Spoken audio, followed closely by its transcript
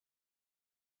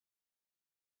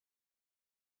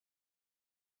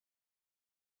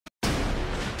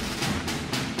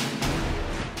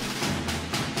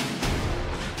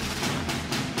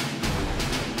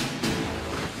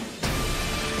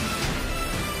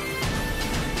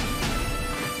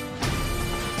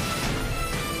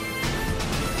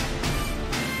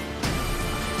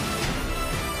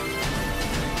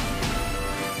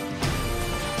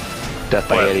Death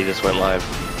by Yeti just went live.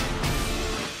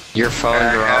 Your phone's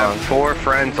I wrong. have 4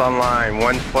 friends online.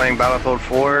 One's playing Battlefield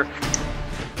 4.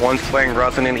 One's playing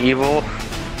Resident Evil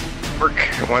Orc.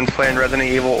 One's playing Resident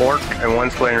Evil Orc. And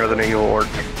one's playing Resident Evil Orc.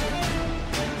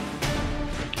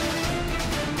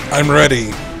 I'm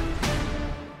ready.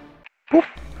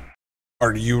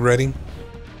 Are you ready?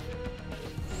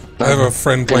 I have a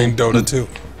friend playing Dota too.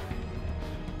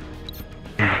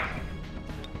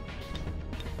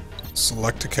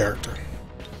 Select a character.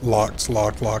 Locked.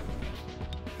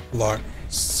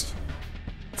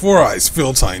 4 eyes,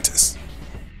 field scientist.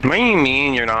 What do you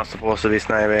mean you're not supposed to be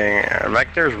sniping?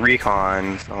 Vector's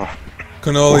recon, so...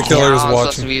 Cannoli killer is I'm supposed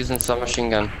to watching. be using submachine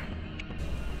gun.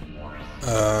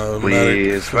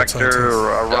 Please, field Vector,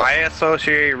 scientist. I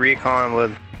associate recon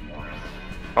with...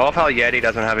 I love how Yeti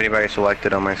doesn't have anybody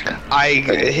selected on my screen.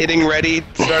 Hitting ready,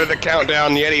 started the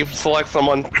countdown. Yeti, select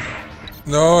someone.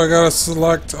 No, I gotta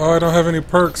select. Oh, I don't have any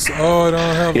perks. Oh, I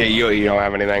don't have. Yeah, you don't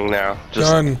have anything now.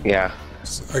 Just, Done. Yeah.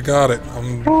 I got it.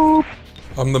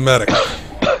 I'm the medic.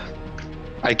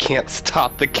 I can't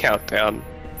stop the countdown.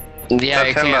 Yeah,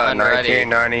 you September can't already.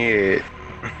 1998.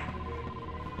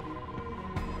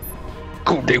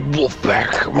 Good day, Wolfpack.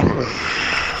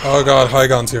 Oh god,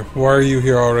 Hygon's here. Why are you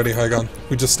here already, Hygon?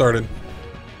 We just started.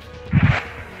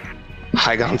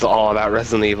 Hygon's all about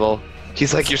Resident Evil.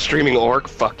 He's like, you're streaming Orc?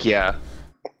 Fuck yeah.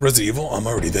 Resident Evil? I'm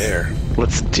already there.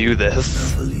 Let's do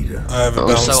this. I haven't Oh,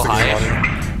 balanced so the game high. on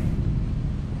him.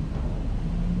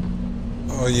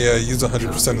 Oh yeah, use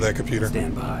 100% of that computer.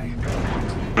 Stand by.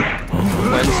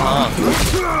 When's Hunk?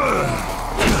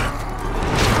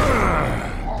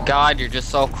 God, you're just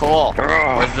so cool.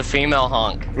 Where's the female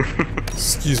Hunk?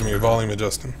 Excuse me, volume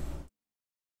adjusting.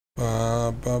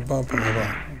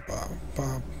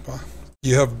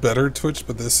 You have better Twitch,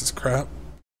 but this is crap.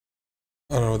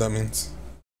 I don't know what that means.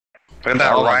 Look at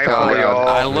that Oh my rifle, God. y'all.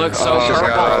 I look so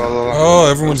purple. Oh,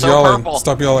 everyone's So yelling. purple.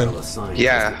 Stop yelling.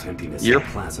 Yeah, you're-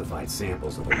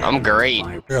 I'm great.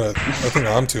 I think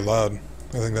I'm too loud.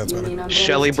 I think that's better.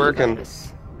 Shelley Birkin.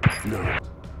 No,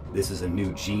 this is a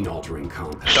new gene-altering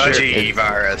compound. The G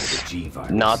virus. The G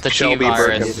virus. Not the G Shelby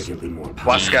virus. Significantly more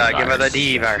Waska, give her the virus.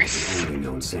 D virus. only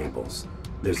known samples.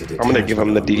 There's a I'm gonna give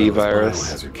him the D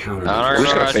virus. biohazard I counter- don't Wish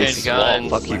remember I how to faced change the wall.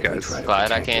 guns. Fuck you guys.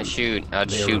 Glad I can't shoot.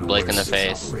 I'd shoot Blake in the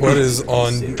face. What is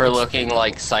on? For looking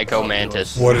like Psycho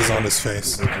Mantis. What is on his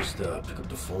face? Just pick up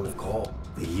the phone and call.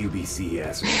 The UBC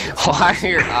asks. Why are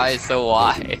your eyes so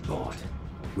wide?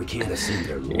 We can't assume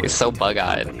they're You're so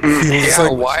bug-eyed. He's Yeah,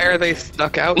 like, why are they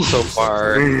stuck out so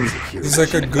far? he's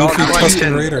like a goofy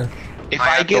Tusken Raider. If I I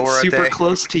have get Dora super Day.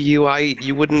 close to you,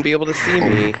 you wouldn't be able to see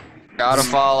me. Gotta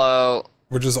follow.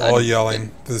 We're just all yelling.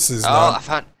 This is Oh,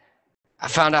 not. I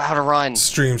found out how to run.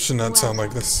 Stream should not sound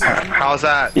like this. How's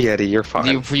that? Yeti, you're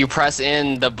fine. You press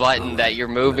in the button that you're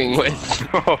moving with.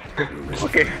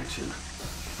 Okay.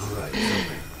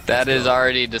 That is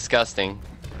already disgusting.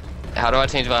 How do I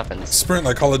change weapons? Sprint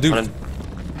like Call of Duty. I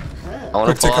want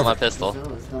Quick, to pull take out my cover. pistol.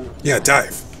 Yeah,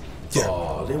 dive. Yeah,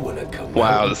 Oh, they wanna come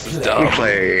Wow, this is dumb.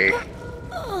 Play. we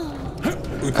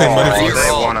paid money Oh, for they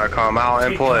this. wanna come out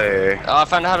and play. Oh, I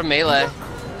found out how to melee.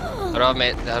 How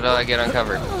do I get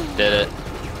uncovered? Did it.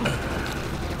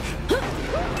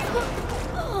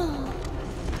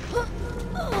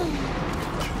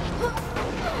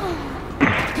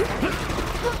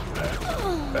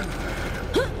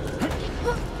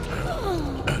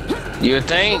 You would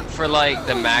think for like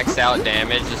the maxed out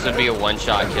damage, this would be a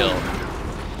one-shot kill.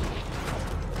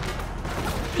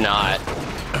 Not.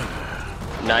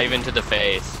 Not even to the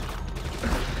face.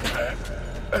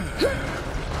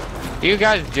 What are you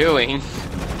guys doing?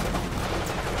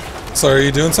 Sorry, are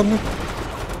you doing something?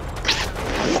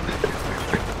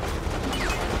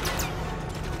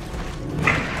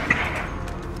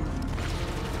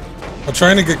 I'm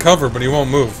trying to get cover, but he won't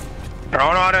move. I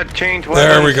don't know how to change weapons.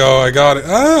 There we go. I got it.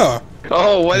 Ah!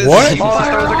 Oh, what is What? he Oh, that was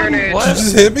a firing? grenade. Did you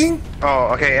just hit me? Oh,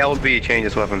 okay, LB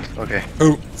changes weapons. Okay.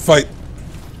 Oh, fight.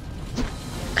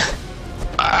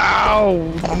 Ow,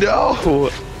 no.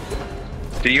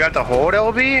 Do you have to hold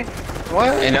LB?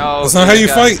 What? You know, That's not how you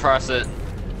gotta fight. Press it.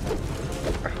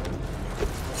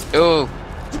 Ooh,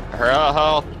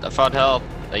 help! I found help.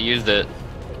 I used it.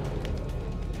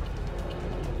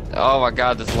 Oh my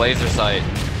god, this laser sight.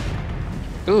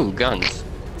 Ooh, guns.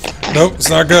 Nope, it's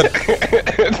not good.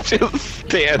 Just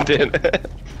stand in it.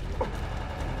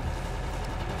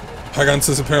 Hagan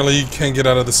says apparently you can't get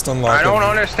out of the stun lock. I don't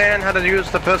understand how to use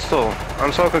the pistol.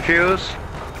 I'm so confused.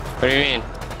 What do you mean?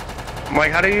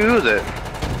 Like, how do you use it?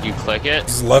 You click it?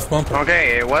 This is left bumper.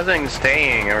 Okay, it wasn't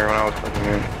staying when I was clicking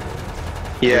it.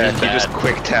 Yeah, Pretty you just bad.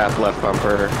 quick tap left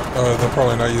bumper. Oh, they're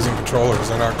probably not using controllers.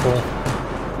 They're not cool.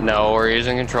 No, we're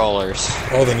using controllers.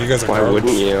 Oh, then you guys are Why garbage.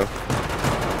 wouldn't you?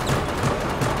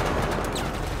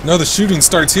 No, the shooting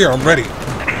starts here. I'm ready.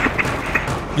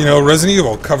 You know, Resident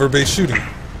Evil, cover-based shooting.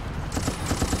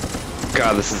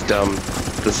 God, this is dumb.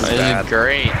 This is This bad. is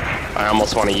great. I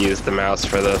almost want to use the mouse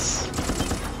for this.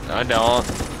 I don't.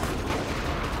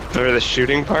 For the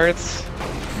shooting parts?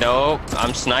 Nope,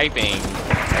 I'm sniping.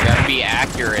 I gotta be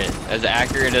accurate as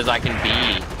I can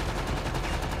be.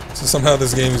 So somehow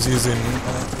this game is using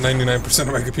 99%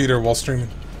 of my computer while streaming.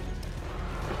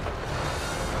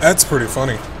 That's pretty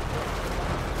funny.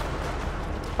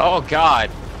 Oh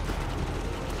god.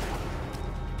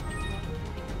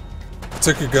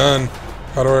 Took your gun.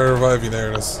 How do I revive you?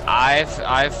 There it is.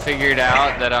 I've figured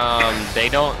out that they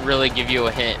don't really give you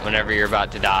a hint whenever you're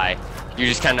about to die. You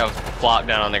just kind of flop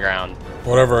down on the ground.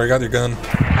 Whatever, I got your gun.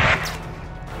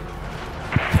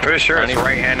 Pretty sure it's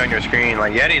right hand on your screen.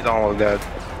 Like Yeti's almost dead.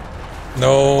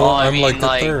 No, Well, I I'm mean, like the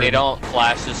third. they don't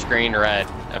flash the screen red.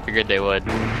 I figured they would.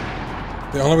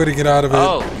 The only way to get out of it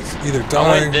Oh, is either I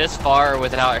die. went this far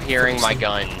without hearing my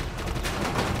gun.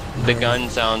 The gun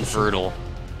sounds brutal.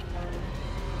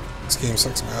 This game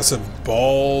sucks massive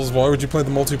balls. Why would you play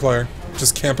the multiplayer?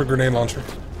 Just camp a grenade launcher.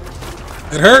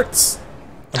 It hurts!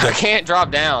 I Okay. can't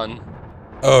drop down.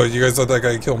 Oh, you guys let that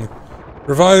guy kill me.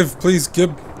 Revive, please. Give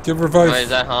revive. Wait, is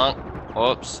that honk?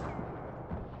 Whoops.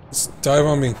 Just dive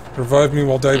on me. Revive me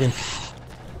while diving.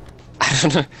 I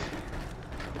don't know.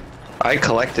 I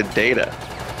collected data.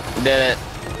 Did it.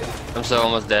 I'm so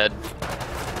almost dead.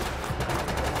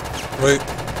 Wait,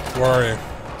 where are you?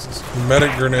 This is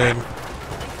medic grenade.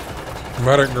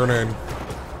 Medic grenade.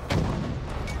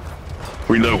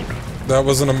 Reload. That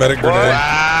wasn't a medic grenade.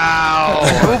 Wow!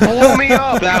 Who blew me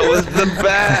up? That was the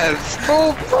best!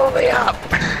 Who blew me up?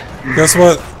 Guess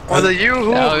what? Was it you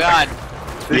who? Oh god.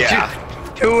 Did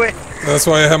Yeah. you do it? That's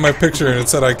why I have my picture and it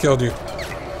said I killed you.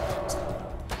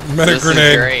 Medic This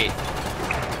grenade. is great.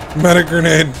 Medic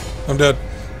grenade. I'm dead.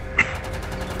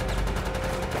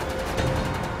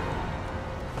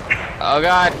 Oh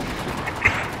god.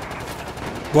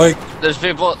 Blake, There's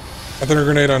people. I threw a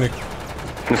grenade on you.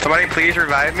 Can somebody please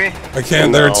revive me? I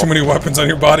can't. There are No. too many weapons on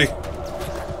your body.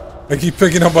 I keep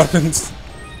picking up weapons.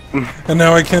 And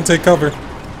now I can't take cover.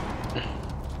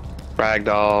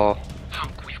 Ragdoll.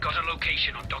 We've got a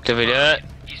location on Dr. Did we do it?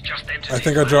 He's just entered I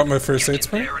think I dropped my first aid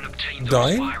spray.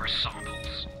 Dying? virus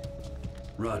samples.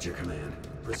 Roger, Command.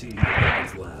 Proceeding to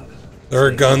Beckett's lab. There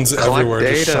are guns Collect everywhere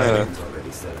just data. shining. He's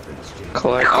already set up in exchange.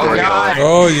 Collect Oh data. god.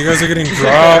 Oh, you guys are getting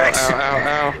dropped. Ow,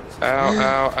 ow, ow. Ow,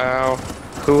 ow, ow.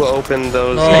 Who opened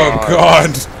those Oh doors? god.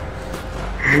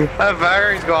 That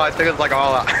battery's gone. I think it's like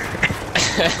all out.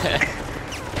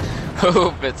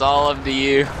 Hope it's all up to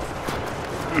you.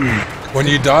 When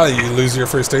you die, you lose your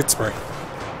first aid spray.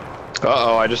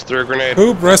 Uh-oh, I just threw a grenade.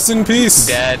 Poop, rest in peace.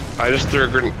 Dead. I just threw a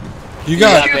grenade. You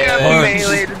got You got punched.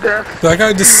 melee to death. That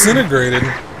guy disintegrated.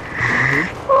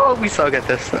 Oh, we suck at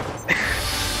this.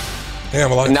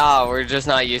 Damn, I like Nah, we're just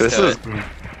not used This to is... it.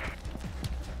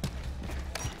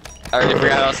 I already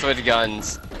forgot how to switch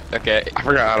guns. Okay. I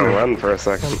forgot how to run for a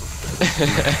second.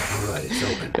 Alright, it's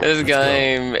open. This Let's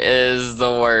game is the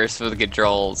worst with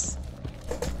controls.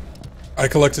 I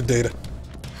collected data.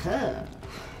 Huh.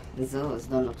 Those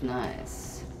don't look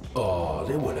nice. go. Oh,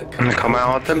 they wanna Come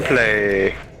out and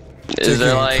play. Is there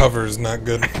Taking like cover is not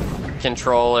good.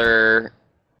 controller?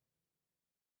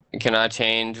 Can I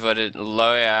change what it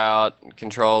layout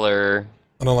controller?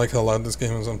 I don't like how loud this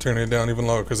game is. I'm turning it down even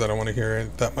lower because I don't want to hear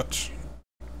it that much.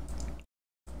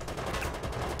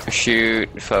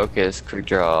 Shoot, focus, quick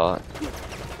draw.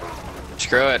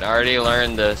 Screw it, I already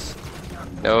learned this.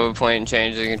 No point in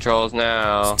changing the controls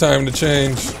now. Time to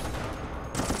change.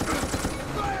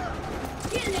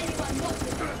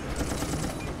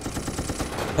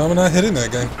 How am I not hitting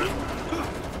that guy?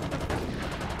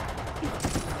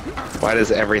 Why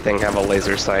does everything have a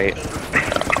laser sight?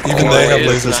 Even they have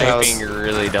Always laser sniping sights.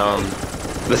 really dumb.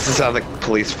 This is how the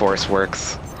police force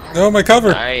works. No, my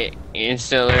cover! I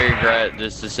instantly regret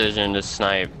this decision to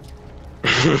snipe. I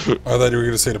thought you were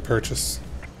going to say to purchase.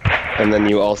 And then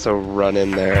you also run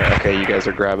in there. Okay, you guys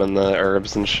are grabbing the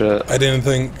herbs and shit. I didn't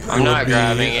think it I'm would not be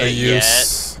grabbing a it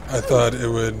use. I thought it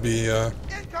would be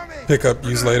pick up,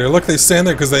 use later. Look, they stand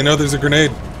there because they know there's a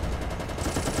grenade.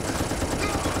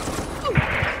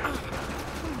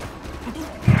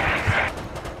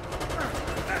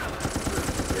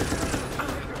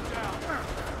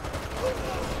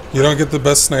 You don't get the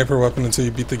best sniper weapon until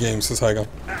you beat the game, says Heigl.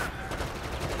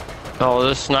 Oh,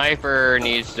 the sniper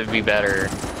needs to be better.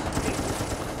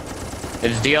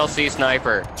 It's DLC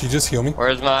sniper. Did you just heal me?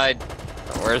 Where's my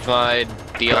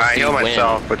DLC I heal win?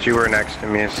 myself, but you were next to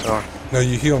me, so. No,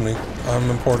 you heal me. I'm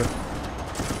important.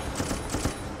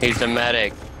 He's a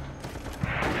medic.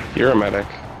 You're a medic.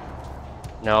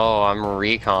 No, I'm a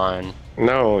recon.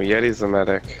 No, Yeti's a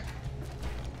medic.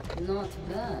 Not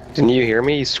bad. Didn't you hear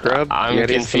me, you scrub? I'm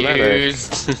Yeti's the medic.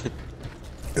 confused.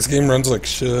 This game runs like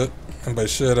shit. And by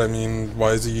shit, I mean, why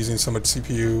is he using so much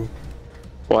CPU?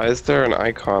 Why is there an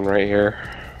icon right here?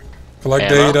 Collect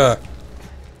Ammo? data.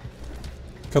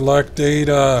 Collect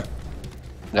data.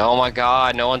 Oh my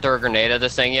god, no one threw a grenade at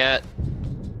this thing yet?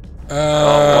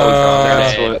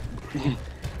 That's grenade. what.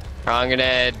 Wrong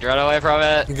grenade, run away from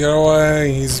it! Get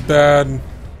away, he's bad.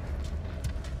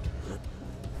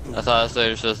 That's all that's what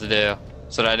you're supposed to do.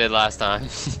 That's what I did last time.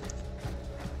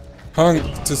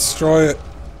 Hunk, destroy it.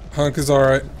 Hunk is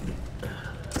alright.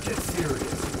 Get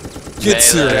serious. Get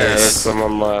Stay there. There's serious.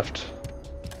 someone left.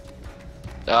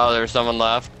 Oh, there was someone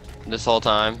left this whole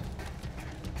time.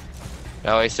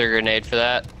 I waste a grenade for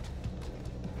that.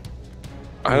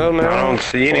 I don't know. I don't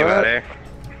see anybody.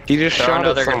 He just Throw shot at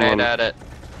another someone. grenade at it.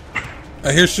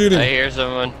 I hear shooting. I hear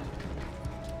someone.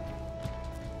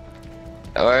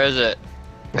 Where is it?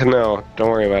 No, don't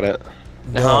worry about it.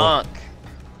 No. Honk.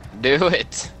 Do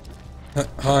it.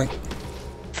 Hunk.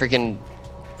 Freaking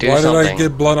do Why something. did I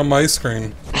get blood on my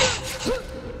screen?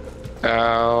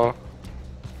 Ow.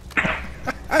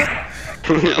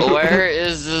 Where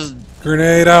is this?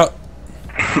 Grenade out.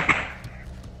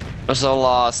 I'm so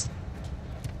lost.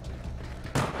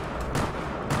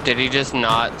 Did he just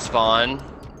not spawn?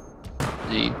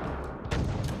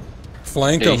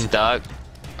 Flank Did he him. stuck?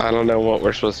 I don't know what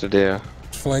we're supposed to do.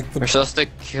 Flank We're the. supposed to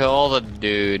kill the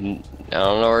dude. I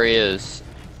don't know where he is.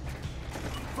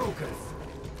 Focus.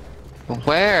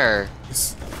 Where?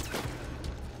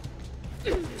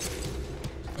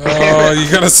 Oh,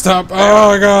 you gotta stop. Oh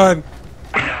my god.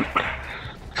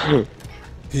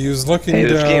 He was looking Hey,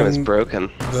 this down game is broken.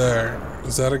 there.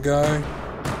 Is that a guy?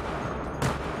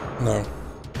 No.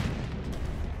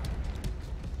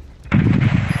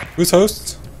 Who's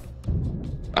host?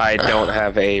 I don't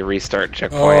have a restart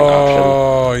checkpoint option.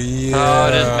 Oh, yeah.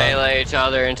 Oh, just melee each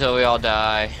other until we all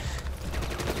die.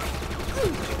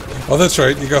 Oh, that's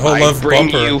right. You can hold I left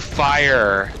bring bumper. you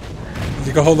fire.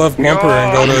 You can hold left bumper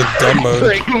and go to dumb mode.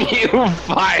 Bring you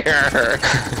fire.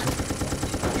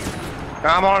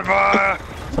 I'm on fire!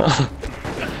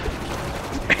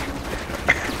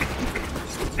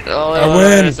 Only I one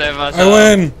way to win. save myself. I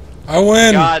win. I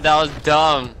win. God, that was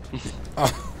dumb.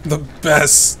 Oh, the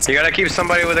best. You gotta keep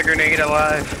somebody with a grenade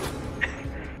alive.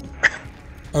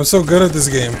 I'm so good at this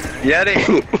game.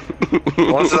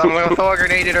 Yeti! Once I'm gonna throw a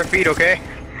grenade at her feet, okay?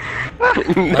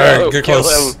 Alright, get kill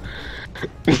close. him.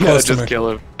 Get No, close to just me. kill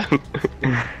him.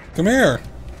 Come here.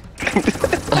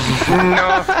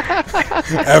 No.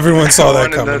 Everyone saw that I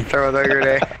wanted to coming. throw the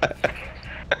grenade.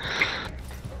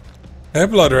 Hey,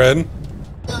 Blood Red.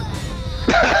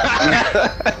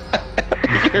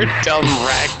 Your dumb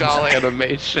ragdoll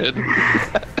animation.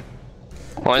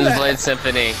 One's played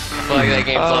Symphony. I feel like that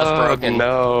game's less broken.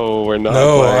 No, we're not.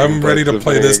 No, playing I'm ready to Breath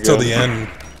play of this till the Vegas. end.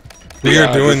 We Yeah,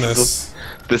 are doing this this.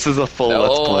 This is a full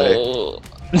let's play. No.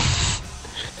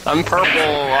 I'm purple.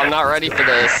 I'm not ready for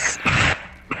this.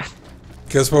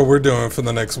 Guess what we're doing for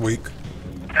the next week?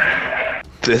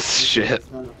 This shit. It's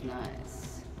gonna look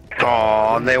nice.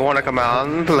 Aw, they wanna come out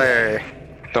and play.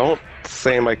 Don't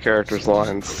say my character's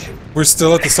lines. We're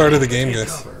still at the start of the game,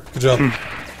 guys. Good job.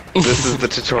 This is the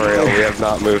tutorial. We have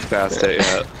not moved past it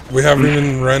yet. We haven't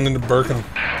even ran into Birkin.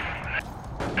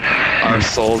 Our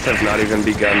souls have not even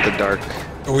begun to dark.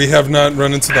 We have not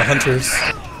run into the hunters.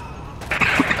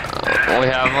 We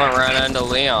haven't run into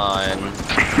Leon.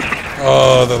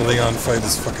 Oh, the Leon fight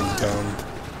is fucking dumb.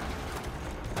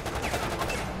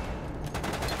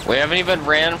 We haven't even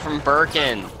ran from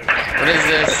Birkin. What is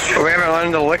this? We haven't run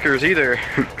into liquors either.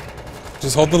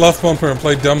 Just hold the left bumper and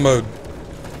play dumb mode.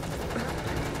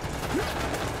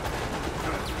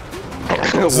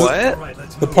 What? Alright,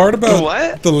 let's The part about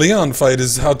What? the Leon fight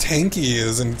is how tanky he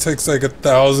is, and it takes like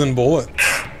 1,000 bullets.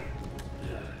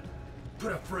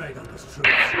 put a frag on those troops.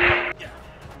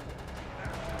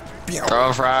 Throw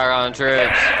a frag on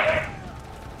troops.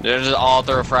 They're just all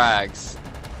throw frags.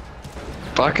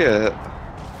 Fuck it.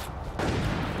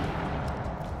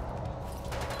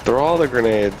 Throw all the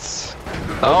grenades.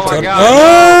 Oh my Turn-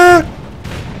 god.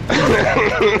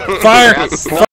 Ah! Fire!